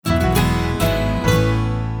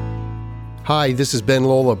Hi, this is Ben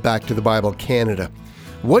Lola, Back to the Bible Canada.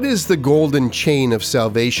 What is the golden chain of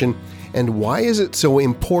salvation, and why is it so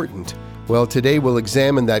important? Well, today we'll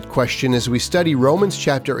examine that question as we study Romans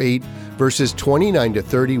chapter 8, verses 29 to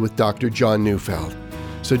 30 with Dr. John Neufeld.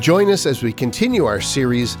 So join us as we continue our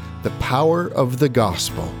series, The Power of the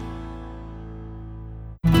Gospel.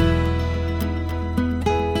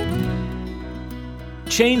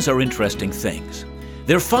 Chains are interesting things.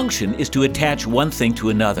 Their function is to attach one thing to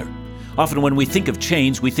another. Often when we think of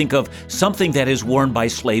chains, we think of something that is worn by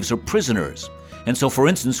slaves or prisoners. And so, for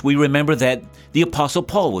instance, we remember that the Apostle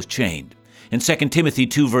Paul was chained. In 2 Timothy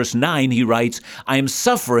 2 verse 9, he writes, "I am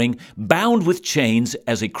suffering, bound with chains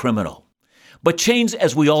as a criminal." But chains,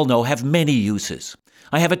 as we all know, have many uses.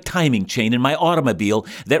 I have a timing chain in my automobile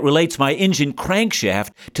that relates my engine crankshaft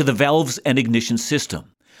to the valves and ignition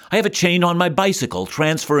system. I have a chain on my bicycle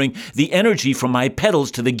transferring the energy from my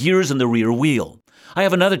pedals to the gears in the rear wheel. I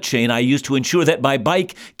have another chain I use to ensure that my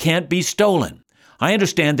bike can't be stolen. I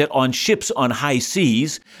understand that on ships on high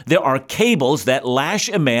seas, there are cables that lash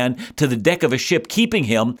a man to the deck of a ship, keeping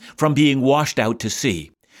him from being washed out to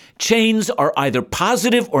sea. Chains are either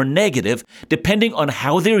positive or negative, depending on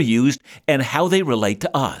how they're used and how they relate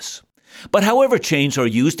to us. But however chains are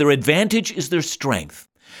used, their advantage is their strength.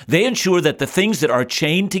 They ensure that the things that are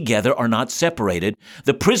chained together are not separated.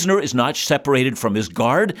 The prisoner is not separated from his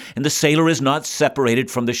guard, and the sailor is not separated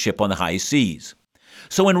from the ship on the high seas.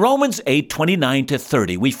 So in Romans 8, 29 to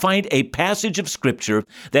 30, we find a passage of Scripture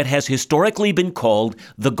that has historically been called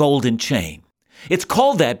the golden chain. It's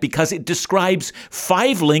called that because it describes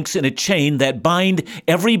 5 links in a chain that bind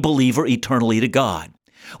every believer eternally to God.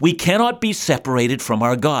 We cannot be separated from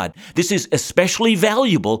our God. This is especially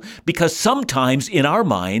valuable because sometimes in our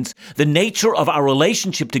minds, the nature of our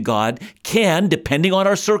relationship to God can, depending on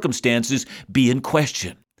our circumstances, be in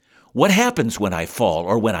question. What happens when I fall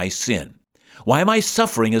or when I sin? Why am I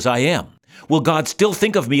suffering as I am? Will God still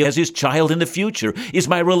think of me as His child in the future? Is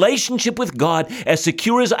my relationship with God as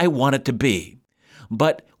secure as I want it to be?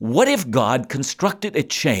 But what if God constructed a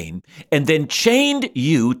chain and then chained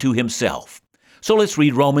you to Himself? So let's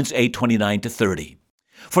read Romans 8, 29 to 30.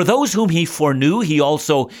 "For those whom He foreknew, He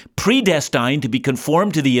also predestined to be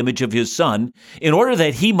conformed to the image of His Son, in order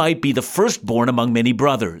that He might be the firstborn among many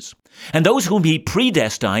brothers. And those whom He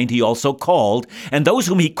predestined, He also called. And those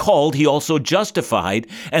whom He called, He also justified.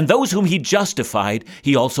 And those whom He justified,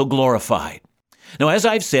 He also glorified." Now, as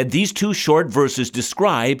I've said, these 2 short verses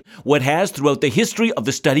describe what has, throughout the history of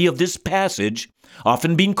the study of this passage,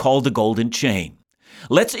 often been called the golden chain.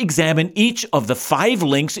 Let's examine each of the 5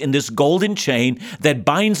 links in this golden chain that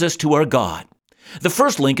binds us to our God. The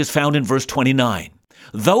first link is found in verse 29.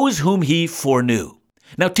 Those whom He foreknew.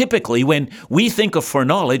 Now, typically, when we think of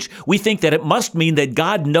foreknowledge, we think that it must mean that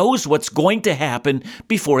God knows what's going to happen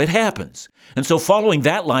before it happens. And so following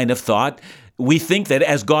that line of thought, we think that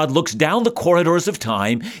as God looks down the corridors of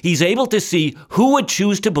time, He's able to see who would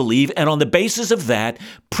choose to believe, and on the basis of that,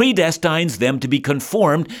 predestines them to be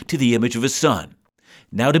conformed to the image of His Son.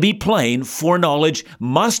 Now, to be plain, foreknowledge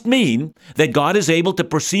must mean that God is able to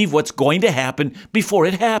perceive what's going to happen before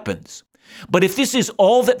it happens. But if this is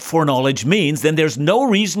all that foreknowledge means, then there's no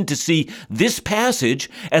reason to see this passage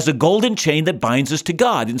as a golden chain that binds us to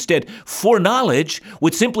God. Instead, foreknowledge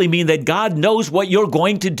would simply mean that God knows what you're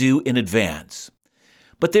going to do in advance.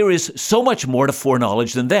 But there is so much more to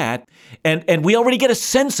foreknowledge than that, and we already get a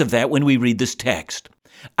sense of that when we read this text.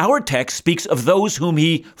 Our text speaks of those whom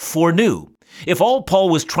He foreknew. If all Paul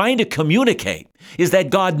was trying to communicate is that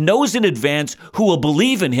God knows in advance who will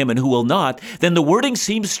believe in Him and who will not, then the wording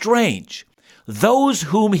seems strange. Those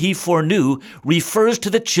whom He foreknew refers to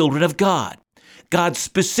the children of God. God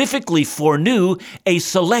specifically foreknew a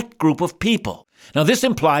select group of people. Now, this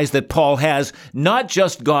implies that Paul has not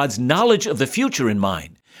just God's knowledge of the future in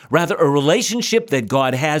mind, rather a relationship that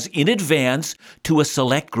God has in advance to a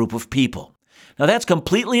select group of people. Now, that's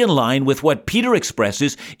completely in line with what Peter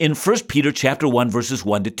expresses in 1 Peter chapter 1, verses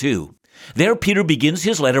 1 to 2. There, Peter begins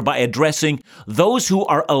his letter by addressing those who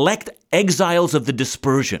are elect exiles of the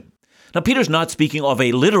dispersion. Now, Peter's not speaking of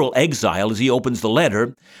a literal exile as he opens the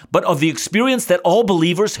letter, but of the experience that all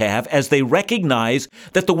believers have as they recognize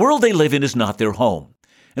that the world they live in is not their home.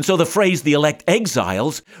 And so the phrase, the elect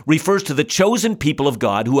exiles, refers to the chosen people of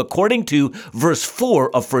God who, according to verse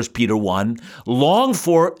 4 of 1 Peter 1, long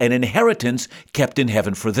for an inheritance kept in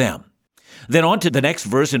heaven for them. Then on to the next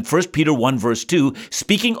verse in 1 Peter 1 verse 2,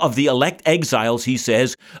 speaking of the elect exiles, he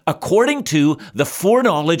says, according to the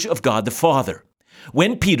foreknowledge of God the Father.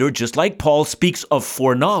 When Peter, just like Paul, speaks of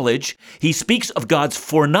foreknowledge, he speaks of God's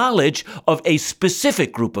foreknowledge of a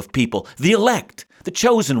specific group of people, the elect, the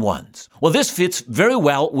chosen ones. Well, this fits very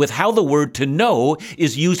well with how the word to know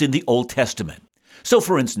is used in the Old Testament. So,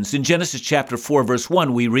 for instance, in Genesis chapter 4, verse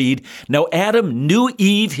 1, we read, "Now Adam knew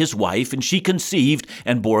Eve, his wife, and she conceived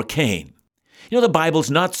and bore Cain." You know, the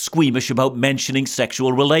Bible's not squeamish about mentioning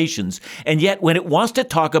sexual relations, and yet when it wants to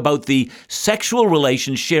talk about the sexual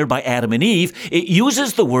relations shared by Adam and Eve, it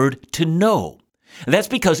uses the word to know. And that's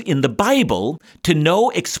because in the Bible, to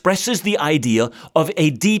know expresses the idea of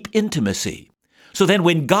a deep intimacy. So then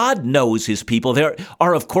when God knows his people, there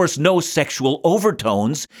are, of course, no sexual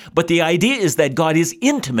overtones, but the idea is that God is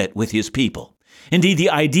intimate with his people. Indeed, the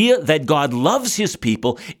idea that God loves his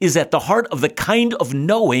people is at the heart of the kind of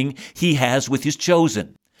knowing he has with his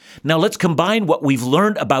chosen. Now let's combine what we've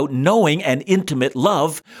learned about knowing and intimate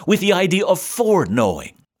love with the idea of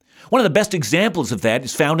foreknowing. One of the best examples of that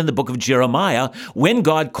is found in the book of Jeremiah when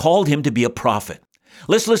God called him to be a prophet.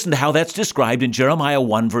 Let's listen to how that's described in Jeremiah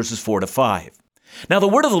 1, verses 4 to 5. "Now the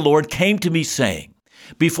word of the Lord came to me saying,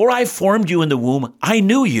 Before I formed you in the womb, I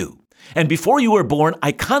knew you. And before you were born,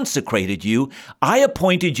 I consecrated you. I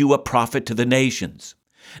appointed you a prophet to the nations."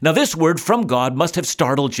 Now this word from God must have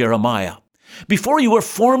startled Jeremiah. "Before you were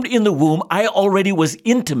formed in the womb, I already was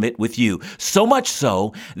intimate with you, so much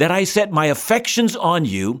so that I set my affections on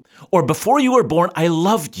you, or before you were born, I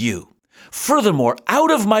loved you. Furthermore,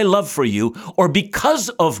 out of my love for you, or because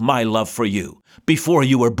of my love for you, before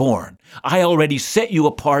you were born, I already set you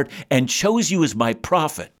apart and chose you as my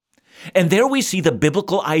prophet." And there we see the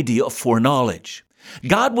biblical idea of foreknowledge.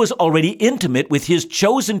 God was already intimate with his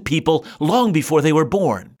chosen people long before they were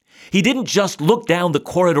born. He didn't just look down the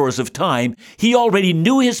corridors of time. He already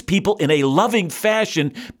knew his people in a loving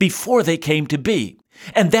fashion before they came to be.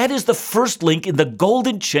 And that is the first link in the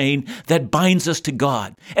golden chain that binds us to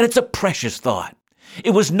God. And it's a precious thought.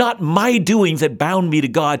 It was not my doing that bound me to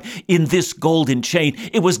God in this golden chain.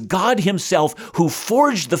 It was God himself who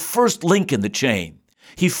forged the first link in the chain.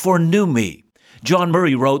 He foreknew me. John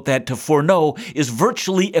Murray wrote that to foreknow is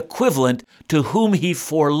virtually equivalent to whom he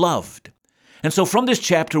foreloved. And so from this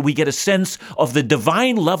chapter, we get a sense of the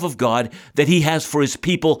divine love of God that he has for his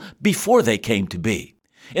people before they came to be.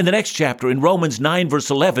 In the next chapter, in Romans 9, verse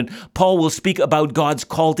 11, Paul will speak about God's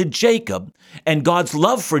call to Jacob and God's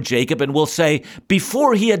love for Jacob, and will say,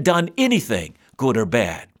 before he had done anything, good or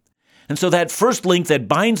bad. And so that first link that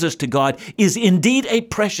binds us to God is indeed a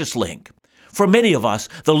precious link. For many of us,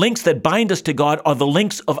 the links that bind us to God are the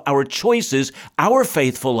links of our choices, our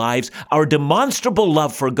faithful lives, our demonstrable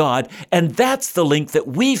love for God, and that's the link that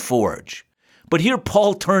we forge. But here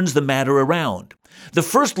Paul turns the matter around. The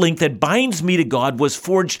first link that binds me to God was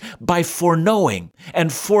forged by foreknowing and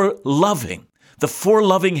foreloving, the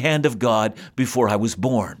foreloving hand of God before I was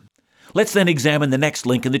born. Let's then examine the next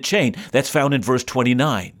link in the chain that's found in verse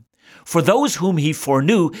 29. For those whom he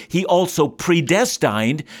foreknew, he also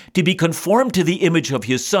predestined to be conformed to the image of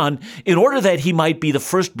his Son, in order that he might be the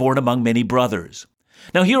firstborn among many brothers.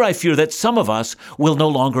 Now here I fear that some of us will no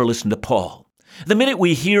longer listen to Paul. The minute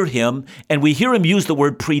we hear him, and we hear him use the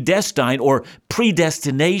word predestine or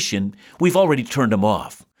predestination, we've already turned him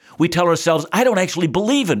off. We tell ourselves, I don't actually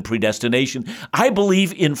believe in predestination. I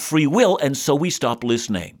believe in free will, and so we stop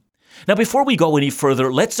listening. Now, before we go any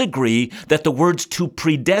further, let's agree that the words to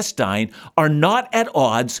predestine are not at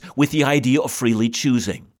odds with the idea of freely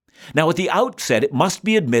choosing. Now, at the outset, it must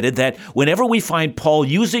be admitted that whenever we find Paul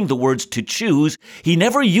using the words to choose, he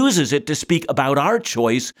never uses it to speak about our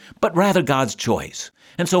choice, but rather God's choice.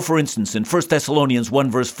 And so, for instance, in 1 Thessalonians 1,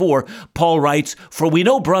 verse 4, Paul writes, For we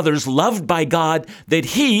know, brothers, loved by God, that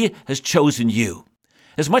he has chosen you.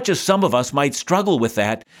 As much as some of us might struggle with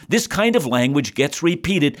that, this kind of language gets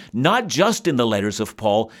repeated not just in the letters of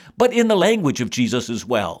Paul, but in the language of Jesus as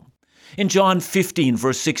well. In John 15,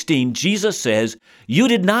 verse 16, Jesus says, You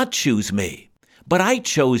did not choose me, but I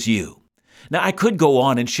chose you. Now, I could go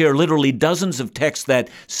on and share literally dozens of texts that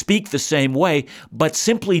speak the same way, but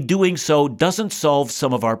simply doing so doesn't solve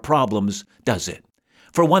some of our problems, does it?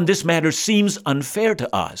 For one, this matter seems unfair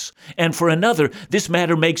to us. And for another, this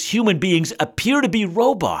matter makes human beings appear to be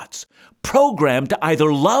robots, programmed to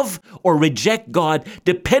either love or reject God,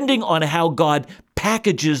 depending on how God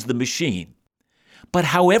packages the machine. But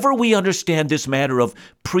however we understand this matter of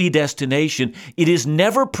predestination, it is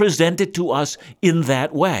never presented to us in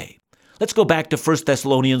that way. Let's go back to 1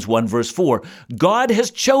 Thessalonians 1, verse 4. God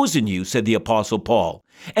has chosen you, said the Apostle Paul.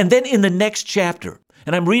 And then in the next chapter,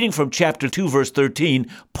 and I'm reading from chapter 2, verse 13,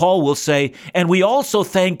 Paul will say, And we also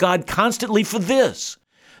thank God constantly for this,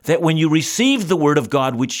 that when you received the word of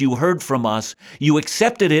God which you heard from us, you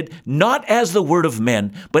accepted it not as the word of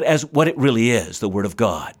men, but as what it really is, the word of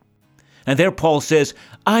God. And there Paul says,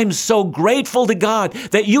 I'm so grateful to God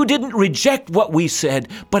that you didn't reject what we said,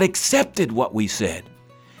 but accepted what we said.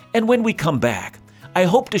 And when we come back, I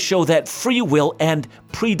hope to show that free will and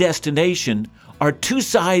predestination are two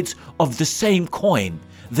sides of the same coin.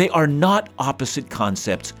 They are not opposite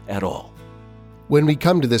concepts at all. When we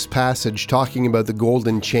come to this passage talking about the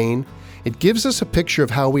golden chain, it gives us a picture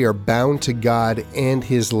of how we are bound to God and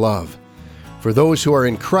His love. For those who are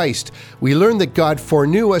in Christ, we learn that God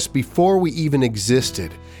foreknew us before we even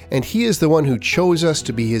existed, and He is the one who chose us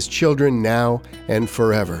to be His children now and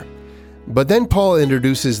forever. But then Paul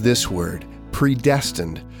introduces this word,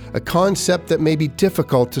 predestined, a concept that may be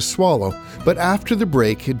difficult to swallow. But after the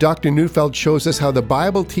break, Dr. Neufeld shows us how the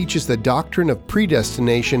Bible teaches the doctrine of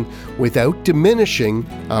predestination without diminishing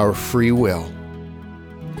our free will.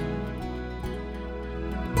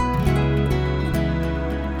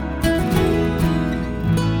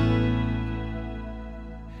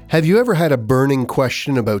 Have you ever had a burning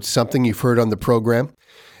question about something you've heard on the program?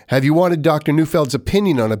 Have you wanted Dr. Neufeld's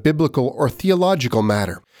opinion on a biblical or theological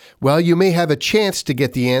matter? Well, you may have a chance to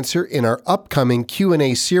get the answer in our upcoming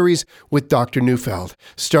Q&A series with Dr. Neufeld,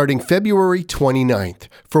 starting February 29th.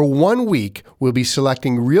 For 1 week, we'll be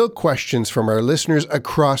selecting real questions from our listeners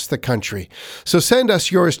across the country. So send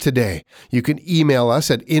us yours today. You can email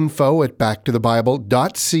us at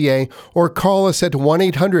info@backtothebible.ca or call us at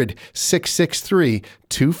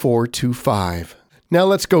 1-800-663-2425. Now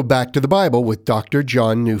let's go back to the Bible with Dr.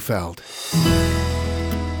 John Neufeld.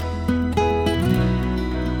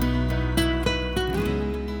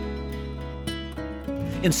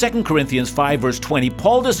 In 2 Corinthians 5, verse 20,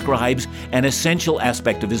 Paul describes an essential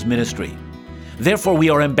aspect of his ministry. Therefore, we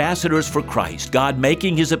are ambassadors for Christ, God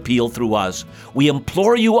making His appeal through us. We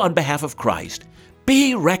implore you on behalf of Christ,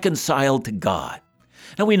 be reconciled to God.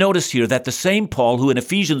 Now we notice here that the same Paul who in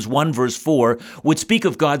Ephesians 1 verse 4 would speak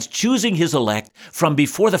of God's choosing His elect from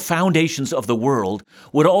before the foundations of the world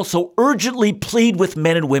would also urgently plead with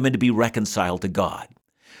men and women to be reconciled to God.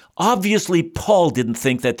 Obviously, Paul didn't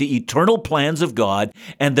think that the eternal plans of God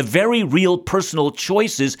and the very real personal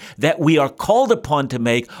choices that we are called upon to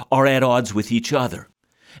make are at odds with each other.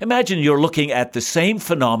 Imagine you're looking at the same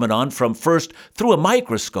phenomenon from first through a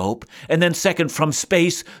microscope and then second from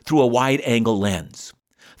space through a wide-angle lens.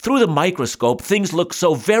 Through the microscope, things look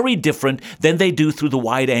so very different than they do through the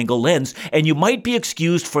wide-angle lens, and you might be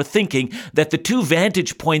excused for thinking that the two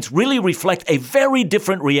vantage points really reflect a very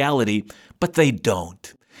different reality, but they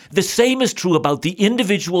don't. The same is true about the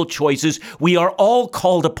individual choices we are all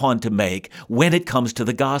called upon to make when it comes to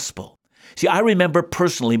the gospel. See, I remember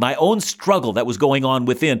personally my own struggle that was going on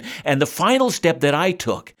within, and the final step that I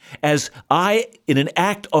took as I, in an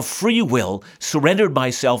act of free will, surrendered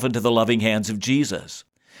myself into the loving hands of Jesus.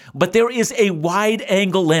 But there is a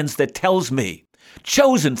wide-angle lens that tells me,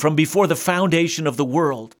 chosen from before the foundation of the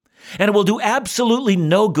world. And it will do absolutely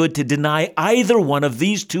no good to deny either one of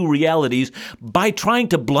these two realities by trying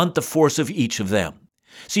to blunt the force of each of them.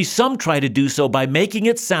 See, some try to do so by making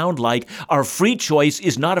it sound like our free choice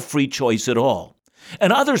is not a free choice at all.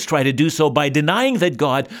 And others try to do so by denying that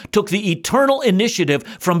God took the eternal initiative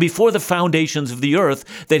from before the foundations of the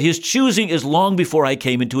earth, that His choosing is long before I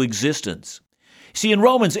came into existence. See, in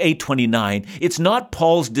Romans 8:29, it's not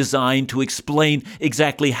Paul's design to explain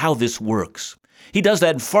exactly how this works. He does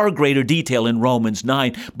that in far greater detail in Romans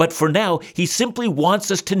 9, but for now, he simply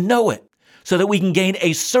wants us to know it so that we can gain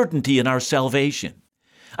a certainty in our salvation.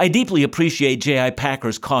 I deeply appreciate J.I.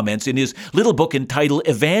 Packer's comments in his little book entitled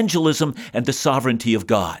Evangelism and the Sovereignty of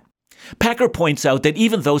God. Packer points out that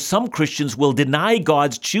even though some Christians will deny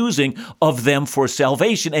God's choosing of them for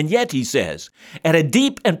salvation, and yet, he says, at a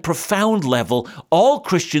deep and profound level, all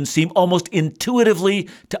Christians seem almost intuitively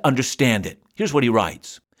to understand it. Here's what he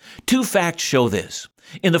writes. Two facts show this.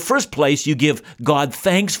 In the first place, you give God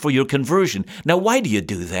thanks for your conversion. Now, why do you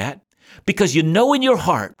do that? Because you know in your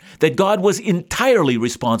heart that God was entirely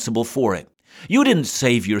responsible for it. You didn't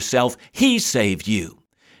save yourself, He saved you.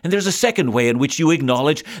 And there's a second way in which you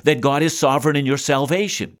acknowledge that God is sovereign in your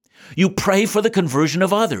salvation. You pray for the conversion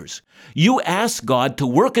of others. You ask God to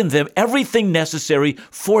work in them everything necessary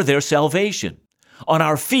for their salvation. On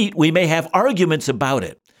our feet, we may have arguments about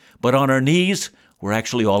it, but on our knees, we're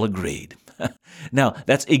actually all agreed. Now,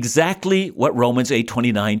 that's exactly what Romans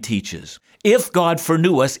 8:29 teaches. If God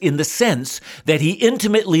foreknew us in the sense that He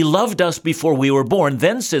intimately loved us before we were born,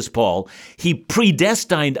 then, says Paul, He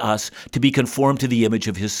predestined us to be conformed to the image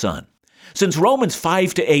of His Son. Since Romans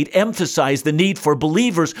 5-8 emphasize the need for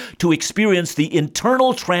believers to experience the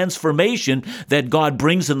internal transformation that God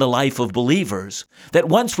brings in the life of believers, that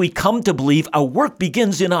once we come to believe, our work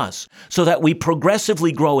begins in us, so that we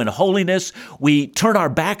progressively grow in holiness, we turn our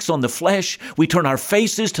backs on the flesh, we turn our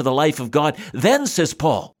faces to the life of God, then, says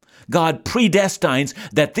Paul, God predestines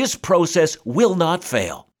that this process will not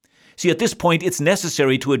fail. See, at this point, it's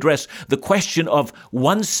necessary to address the question of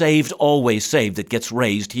once saved, always saved that gets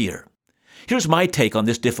raised here. Here's my take on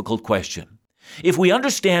this difficult question. If we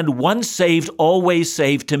understand once saved, always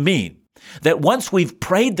saved to mean that once we've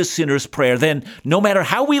prayed the sinner's prayer, then no matter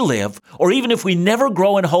how we live, or even if we never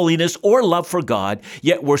grow in holiness or love for God,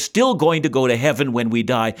 yet we're still going to go to heaven when we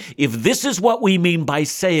die, if this is what we mean by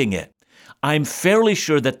saying it, I'm fairly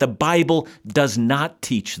sure that the Bible does not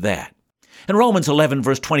teach that. In Romans 11,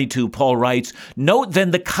 verse 22, Paul writes, "Note then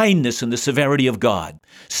the kindness and the severity of God.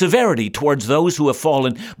 Severity towards those who have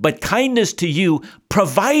fallen, but kindness to you,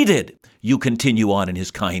 provided you continue on in his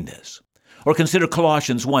kindness." Or consider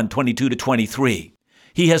Colossians 1, 22-23.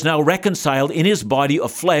 He has now reconciled in his body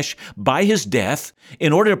of flesh by his death,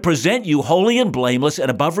 in order to present you holy and blameless and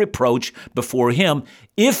above reproach before him,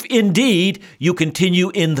 if indeed you continue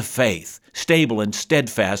in the faith, stable and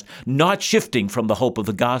steadfast, not shifting from the hope of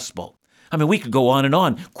the gospel. I mean, we could go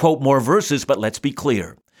on, quote more verses, but let's be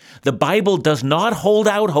clear. The Bible does not hold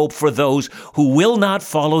out hope for those who will not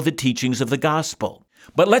follow the teachings of the gospel.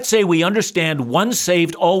 But let's say we understand once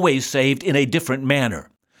saved, always saved in a different manner.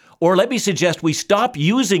 Or let me suggest we stop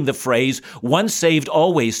using the phrase once saved,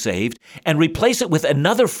 always saved, and replace it with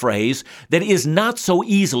another phrase that is not so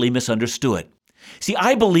easily misunderstood. See,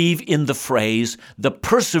 I believe in the phrase, the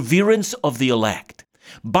perseverance of the elect.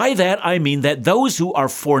 By that, I mean that those who are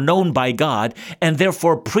foreknown by God and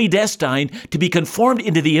therefore predestined to be conformed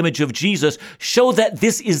into the image of Jesus show that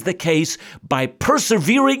this is the case by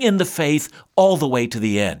persevering in the faith all the way to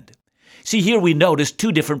the end. See, here we notice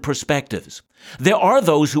two different perspectives. There are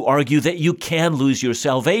those who argue that you can lose your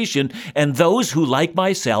salvation, and those who, like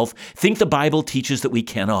myself, think the Bible teaches that we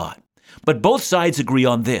cannot. But both sides agree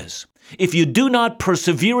on this. If you do not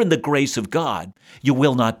persevere in the grace of God, you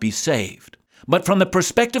will not be saved. But from the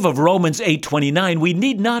perspective of Romans 8:29, we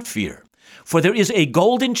need not fear. For there is a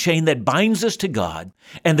golden chain that binds us to God,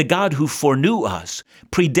 and the God who foreknew us,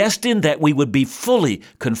 predestined that we would be fully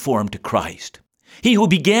conformed to Christ. He who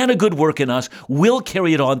began a good work in us will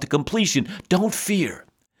carry it on to completion. Don't fear.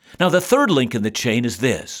 Now the third link in the chain is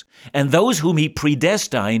this, and those whom he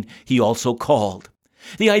predestined, he also called.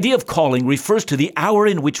 The idea of calling refers to the hour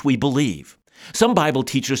in which we believe. Some Bible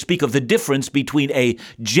teachers speak of the difference between a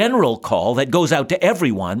general call that goes out to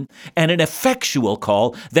everyone and an effectual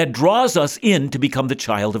call that draws us in to become the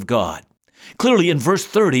child of God. Clearly, in verse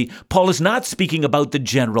 30, Paul is not speaking about the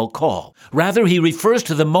general call. Rather, he refers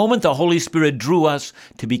to the moment the Holy Spirit drew us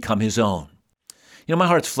to become his own. You know, my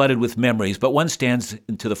heart's flooded with memories, but one stands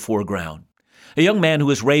into the foreground. A young man who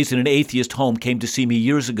was raised in an atheist home came to see me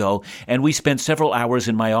years ago, and we spent several hours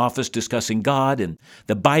in my office discussing God and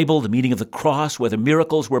the Bible, the meaning of the cross, whether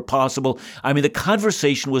miracles were possible. I mean, the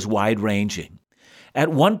conversation was wide-ranging.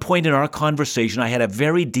 At one point in our conversation, I had a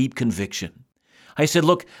very deep conviction. I said,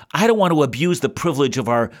 look, I don't want to abuse the privilege of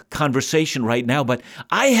our conversation right now, but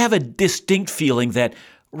I have a distinct feeling that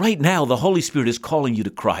right now the Holy Spirit is calling you to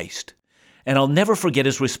Christ. And I'll never forget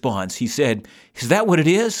his response. He said, "Is that what it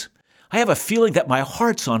is? I have a feeling that my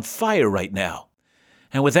heart's on fire right now."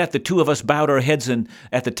 And with that, the two of us bowed our heads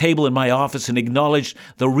at the table in my office and acknowledged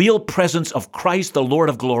the real presence of Christ, the Lord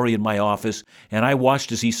of glory, in my office. And I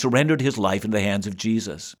watched as he surrendered his life in the hands of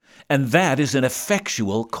Jesus. And that is an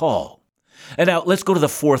effectual call. And now let's go to the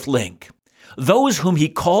fourth link. Those whom he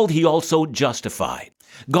called, he also justified.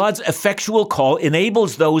 God's effectual call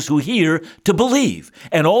enables those who hear to believe,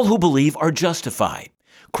 and all who believe are justified.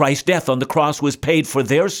 Christ's death on the cross was paid for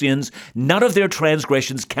their sins. None of their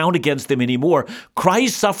transgressions count against them anymore.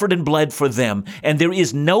 Christ suffered and bled for them, and there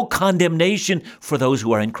is no condemnation for those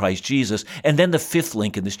who are in Christ Jesus. And then the fifth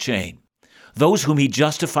link in this chain. Those whom he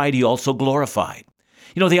justified, he also glorified.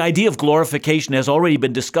 You know, the idea of glorification has already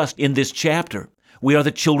been discussed in this chapter. We are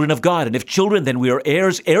the children of God, and if children, then we are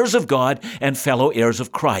heirs, heirs of God, and fellow heirs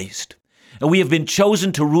of Christ. And we have been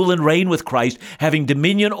chosen to rule and reign with Christ, having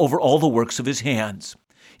dominion over all the works of his hands.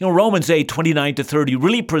 You know, Romans 8:29-30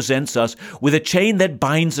 really presents us with a chain that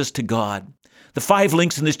binds us to God. The 5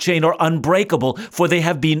 links in this chain are unbreakable, for they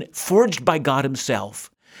have been forged by God himself.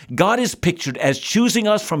 God is pictured as choosing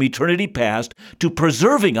us from eternity past to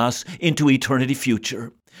preserving us into eternity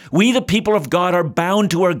future. We, the people of God, are bound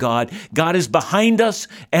to our God. God is behind us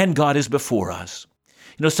and God is before us.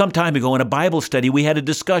 You Some time ago in a Bible study, we had a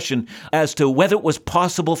discussion as to whether it was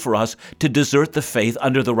possible for us to desert the faith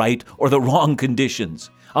under the right or the wrong conditions.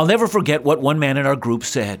 I'll never forget what one man in our group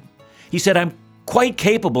said. He said, "I'm quite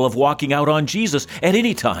capable of walking out on Jesus at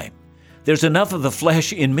any time. There's enough of the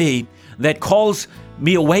flesh in me that calls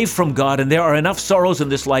me away from God, and there are enough sorrows in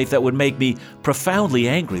this life that would make me profoundly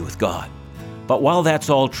angry with God. But while that's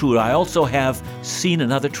all true, I also have seen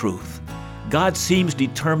another truth. God seems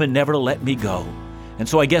determined never to let me go. And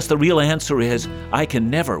so I guess the real answer is I can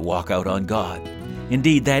never walk out on God.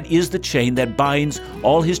 Indeed, that is the chain that binds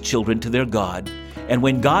all His children to their God. And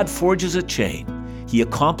when God forges a chain, He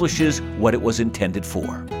accomplishes what it was intended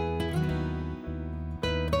for."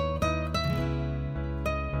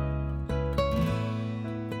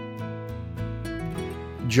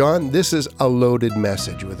 John, this is a loaded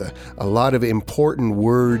message with a lot of important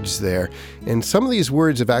words there. And some of these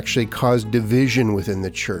words have actually caused division within the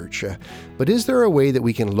church. But is there a way that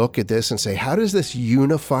we can look at this and say, how does this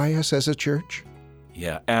unify us as a church?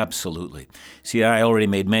 Yeah, absolutely. See, I already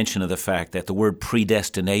made mention of the fact that the word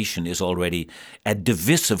predestination is already a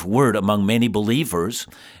divisive word among many believers,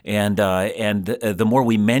 and the more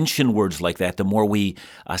we mention words like that, the more we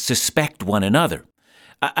suspect one another.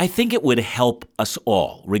 I think it would help us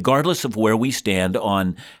all, regardless of where we stand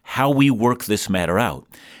on how we work this matter out,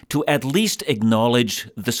 to at least acknowledge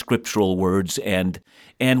the scriptural words and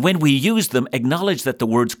when we use them, acknowledge that the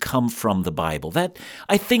words come from the Bible. That,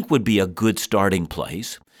 I think, would be a good starting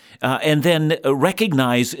place. And then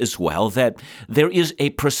recognize as well that there is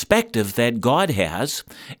a perspective that God has,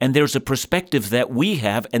 and there's a perspective that we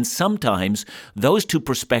have, and sometimes those two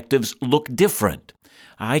perspectives look different.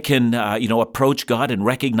 I can, approach God and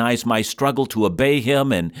recognize my struggle to obey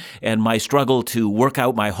Him and my struggle to work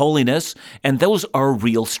out my holiness, and those are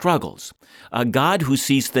real struggles. A God who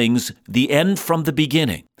sees things the end from the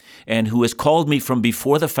beginning and who has called me from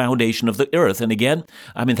before the foundation of the earth. And again,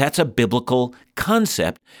 that's a biblical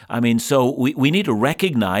concept. So we need to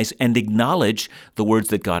recognize and acknowledge the words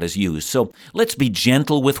that God has used. So let's be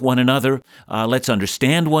gentle with one another. Let's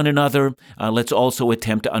understand one another. Let's also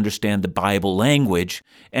attempt to understand the Bible language.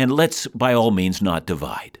 And let's, by all means, not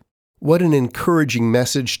divide. What an encouraging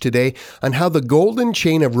message today on how the golden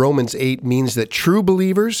chain of Romans 8 means that true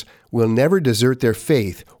believers will never desert their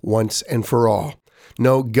faith once and for all.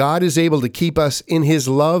 No, God is able to keep us in His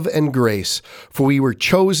love and grace, for we were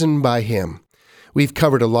chosen by Him. We've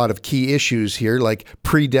covered a lot of key issues here, like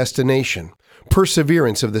predestination,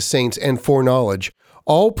 perseverance of the saints, and foreknowledge,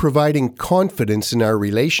 all providing confidence in our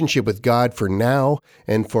relationship with God for now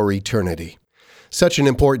and for eternity. Such an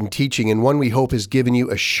important teaching, and one we hope has given you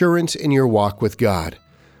assurance in your walk with God.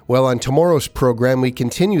 Well, on tomorrow's program, we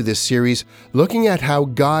continue this series looking at how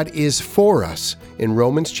God is for us in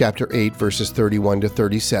Romans chapter 8, verses 31 to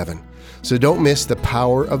 37. So don't miss the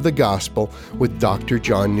power of the gospel with Dr.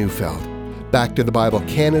 John Neufeld. Back to the Bible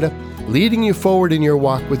Canada, leading you forward in your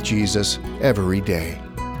walk with Jesus every day.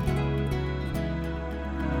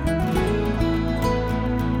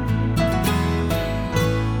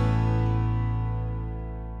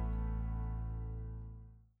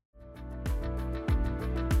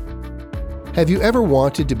 Have you ever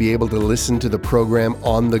wanted to be able to listen to the program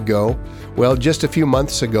on the go? Well, just a few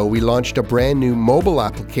months ago, we launched a brand new mobile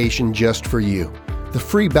application just for you. The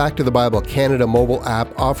free Back to the Bible Canada mobile app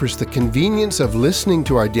offers the convenience of listening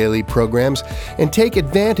to our daily programs and take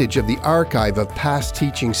advantage of the archive of past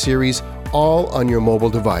teaching series all on your mobile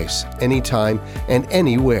device, anytime and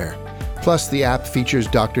anywhere. Plus, the app features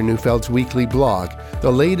Dr. Neufeld's weekly blog,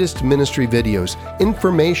 the latest ministry videos,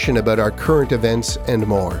 information about our current events, and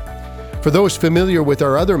more. For those familiar with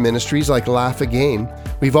our other ministries like Laugh Again,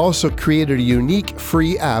 we've also created a unique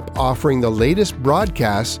free app offering the latest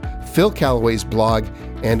broadcasts, Phil Callaway's blog,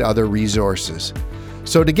 and other resources.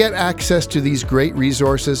 So to get access to these great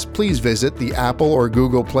resources, please visit the Apple or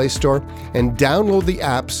Google Play Store and download the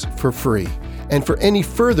apps for free. And for any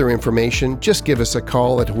further information, just give us a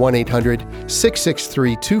call at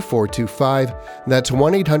 1-800-663-2425. That's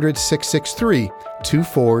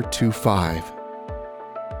 1-800-663-2425.